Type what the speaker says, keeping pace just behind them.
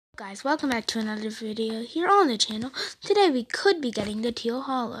guys, welcome back to another video here on the channel. Today we could be getting the teal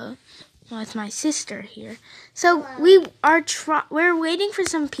hollow with my sister here. So we're waiting for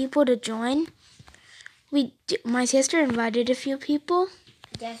some people to join. My sister invited a few people.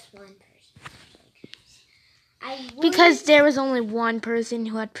 Just one person. Because there was only one person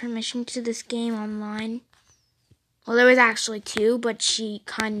who had permission to this game online. Well, there was actually two, but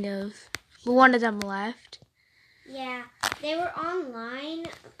one of them left. Yeah, they were online.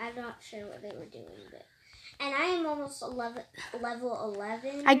 I'm not sure what they were doing, and I am almost level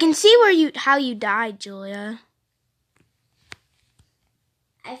 11. I can see how you died, Julia.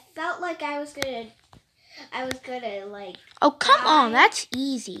 I felt like I was gonna like. Oh, come die. on, that's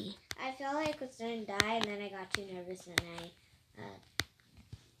easy. I felt like I was gonna die, and then I got too nervous, and I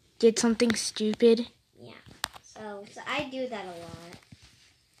did something stupid. Yeah, so I do that a lot.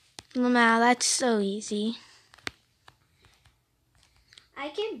 Lamau, that's so easy. I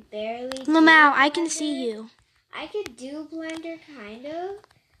can barely. Lamau, I can see you. I could do blender, kind of.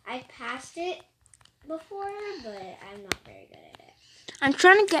 I passed it before, but I'm not very good at it. I'm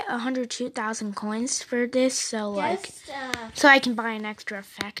trying to get 102,000 coins for this, so I can buy an extra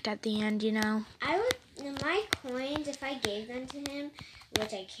effect at the end, you know. My coins, if I gave them to him,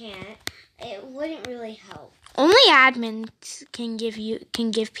 which I can't, it wouldn't really help. Only admins can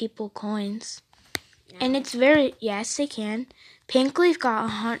give people coins. No. And it's yes, they can. Pinkleaf got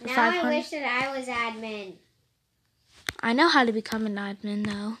 500. Now I wish that I was admin. I know how to become an admin,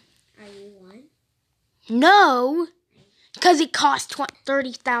 though. Are you one? No, because it costs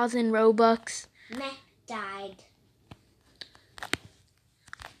 30,000 Robux. Meh, died.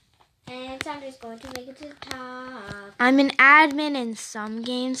 And so I'm just going to make it to the top. I'm an admin in some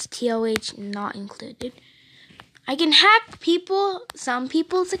games, TOH not included. I can hack some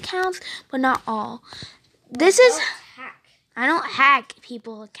people's accounts, but not all. I don't hack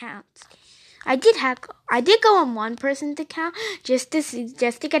people's accounts. I did go on one person's account just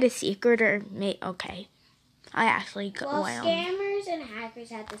to get a secret okay. I actually got scammers and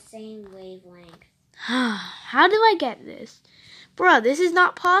hackers have the same wavelength. How do I get this? Bruh, this is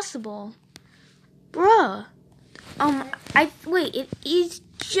not possible. Bruh. It is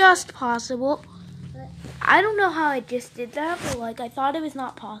just possible. I don't know how I just did that, but I thought it was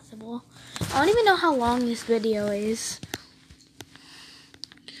not possible. I don't even know how long this video is.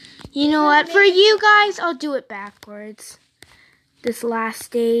 You know what? For you guys, I'll do it backwards. This last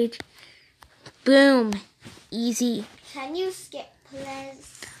stage. Boom. Easy. Can you skip,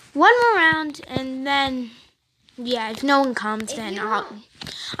 please? One more round, and then, yeah, if no one comes, then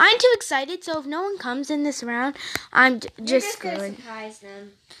I'm too excited, so if no one comes in this round, I'm just going to surprise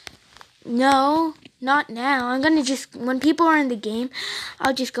them. No, not now. I'm going to when people are in the game,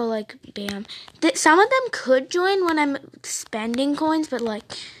 I'll just go bam. Some of them could join when I'm spending coins, but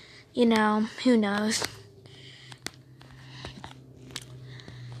you know, who knows?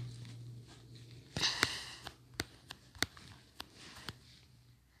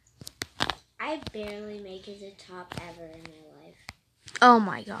 I barely make it to top ever in my life. Oh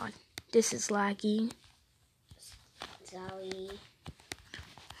my god. This is laggy. Sorry.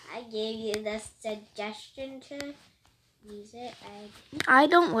 I gave you the suggestion to use it. I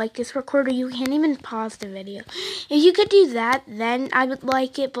don't like this recorder. You can't even pause the video. If you could do that, then I would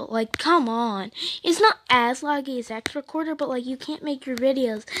like it, but come on. It's not as laggy as X recorder, but you can't make your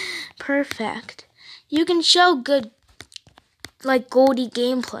videos perfect. You can show good Goldie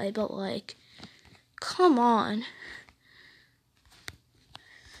gameplay, but come on.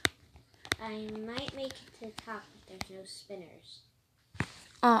 I might make it to the top if there's no spinners.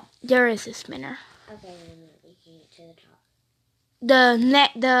 Oh, there is a spinner. Okay, I'm not making it to the top.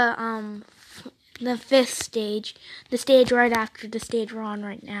 The fifth stage, the stage right after the stage we're on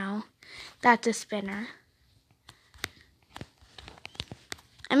right now, that's a spinner.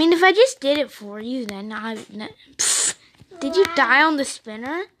 I mean, if I just did it for you, then did you die on the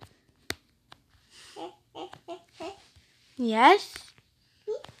spinner? Yes?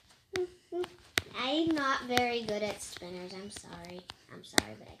 I'm not very good at spinners. I'm sorry,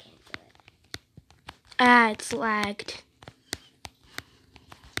 but I can't do it. It's lagged.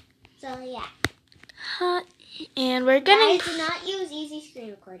 So, yeah. And we're gonna... Guys, do not use easy screen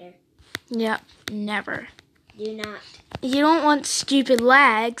recorder. Yep, never. Do not. You don't want stupid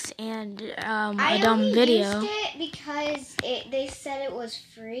lags and a dumb video. I only used it because they said it was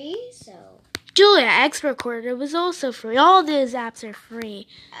free, so... Julia, X Recorder was also free. All these apps are free.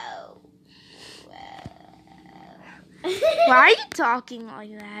 Oh. Why are you talking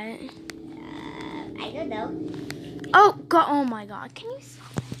like that? I don't know. Oh god! Oh my god! Can you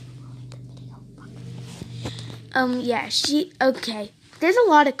stop? Yeah. Okay. There's a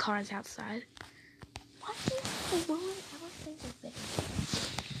lot of cars outside. What is the one ever think of it?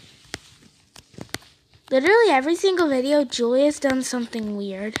 Literally every single video, Julia's done something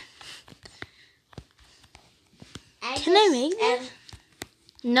weird. Can I make this?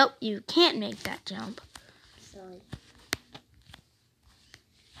 Nope, you can't make that jump. Sorry.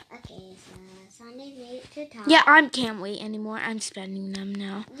 Okay, so Sunday made it to top. Yeah, I can't wait anymore. I'm spending them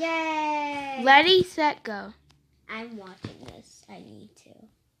now. Yay! Ready, set, go. I'm watching this. I need to.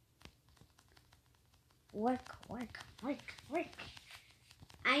 Work.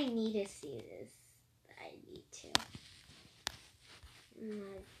 I need to see this. I need to. Oh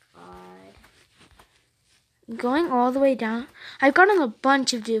my god. I'm going all the way down. I've gotten a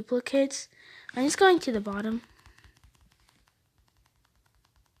bunch of duplicates. I'm just going to the bottom.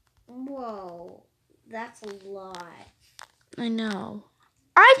 Whoa. That's a lot. I know.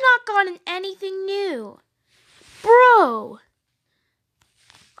 I've not gotten anything new. Bro.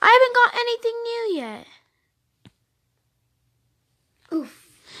 I haven't got anything new yet. Oof.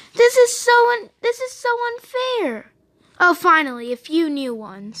 This is so unfair. Oh, finally, a few new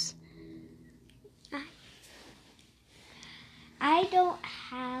ones. I don't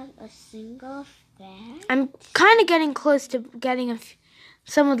have a single fan. I'm kind of getting close to getting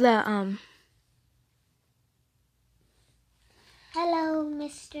some of the Hello,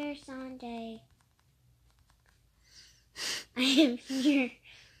 Mr. Sunday. I am here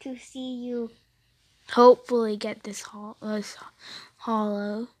to see you. hopefully get this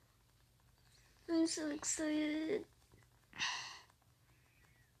hollow. I'm so excited.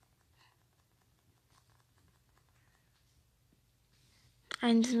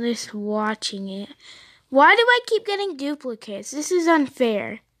 I'm just watching it. Why do I keep getting duplicates? This is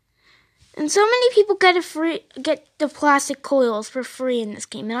unfair. And so many people get the plastic coils for free in this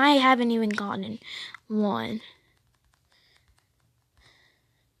game, and I haven't even gotten one.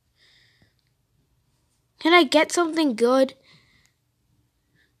 Can I get something good?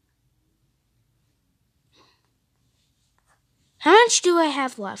 How much do I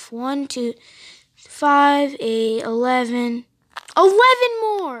have left? 1, 2, 5, 8, 11. 11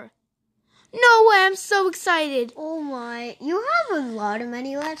 more! No way, I'm so excited. Oh my, you have a lot of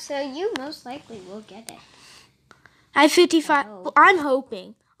money left, so you most likely will get it. I have 55. Oh. I'm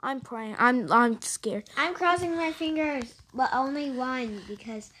hoping. I'm praying. I'm scared. I'm crossing my fingers, but only one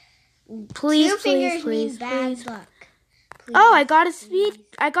because Please, two fingers please, mean bad please. luck. Please, Oh, I got a please.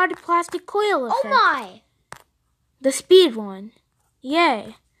 I got a plastic coil effect. Oh my! The speed one.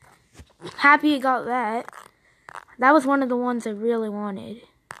 Yay. Happy I got that. That was one of the ones I really wanted.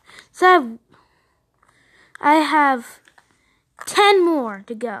 So I have 10 more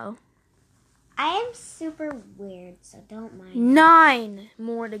to go. I am super weird, so don't mind. 9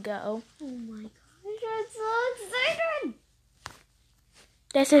 more to go. Oh my gosh, I'm so excited!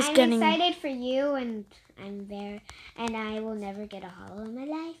 This is I'm excited for you, and I'm there, and I will never get a hollow in my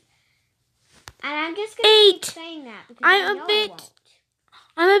life. And I'm just gonna 8. keep saying that because I know I won't.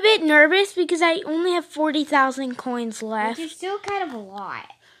 I'm a bit nervous because I only have 40,000 coins left. Which is still kind of a lot,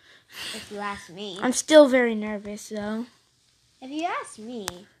 if you ask me. I'm still very nervous though. If you ask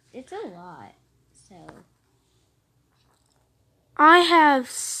me, it's a lot. So I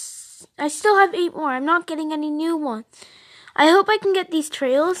still have 8 more. I'm not getting any new ones. I hope I can get these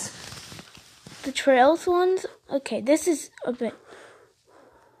trails. The trails ones. Okay, this is a bit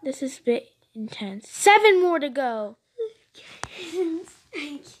intense. 7 more to go.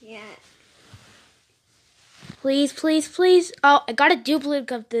 I can't. Please, please, please. Oh, I got a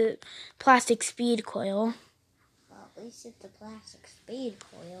duplicate of the plastic speed coil. Well, at least it's a plastic speed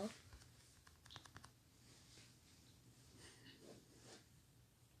coil.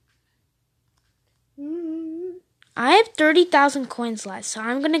 I have 30,000 coins left, so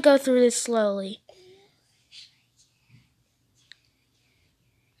I'm going to go through this slowly.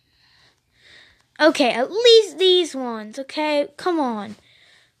 Okay, at least these ones, okay? Come on.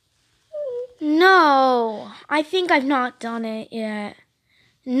 No, I think I've not done it yet.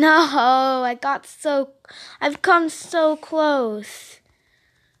 No, I've come so close.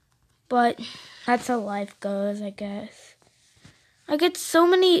 But that's how life goes, I guess. I get so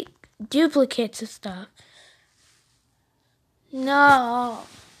many duplicates of stuff. No.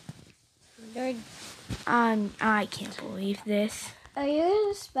 I can't believe this. Are you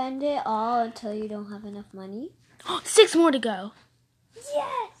going to spend it all until you don't have enough money? 6 more to go.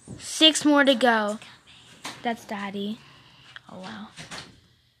 Yes! 6 more to go. That's Daddy. Oh, wow.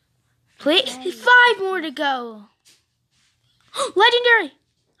 Please, 5 more to go. Legendary!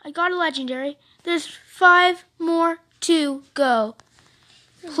 I got a legendary. There's 5 more to go.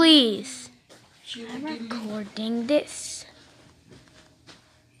 Please. I'm recording this.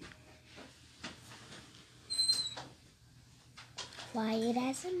 quiet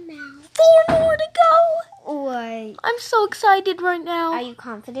as a mouse. 4 more to go. What? I'm so excited right now. Are you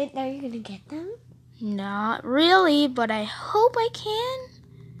confident that you're gonna get them? Not really, but I hope I can.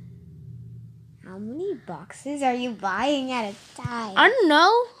 How many boxes are you buying at a time? I don't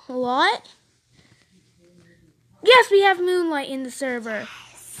know. A lot? Yes, we have Moonlight in the server.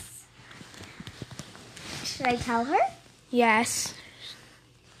 Yes. Should I tell her? Yes.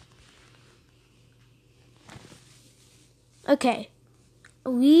 Okay.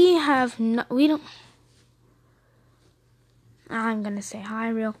 We don't. I'm gonna say hi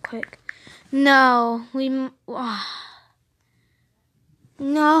real quick. No,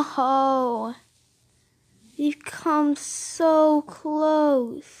 no. We've come so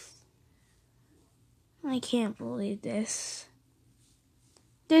close. I can't believe this.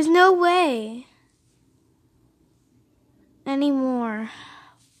 There's no way anymore.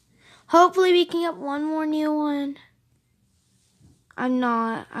 Hopefully we can get one more new one. I'm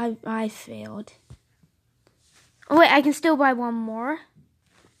not. I failed. Oh, wait, I can still buy one more.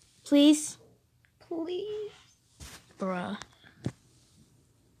 Please? Please. Bruh.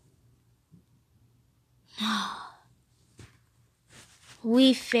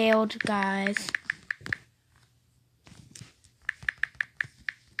 We failed, guys.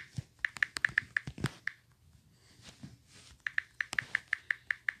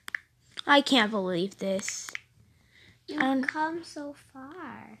 I can't believe this. You've come so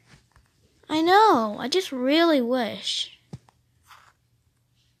far. I know. I just really wish.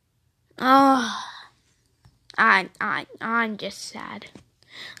 Oh, I'm just sad.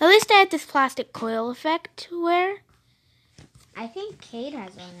 At least I had this plastic coil effect to wear. I think Kate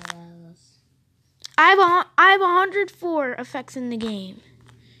has one of those. I have 104 effects in the game.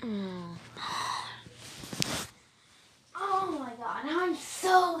 Oh my god, I'm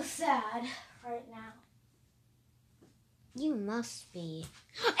so sad right now. You must be.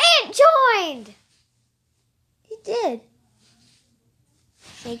 It joined! It did.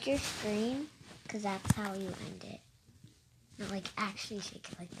 Shake your screen, because that's how you end it. Not like actually shake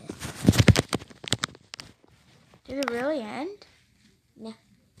it like this. Did it really end? No.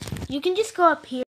 You can just go up here.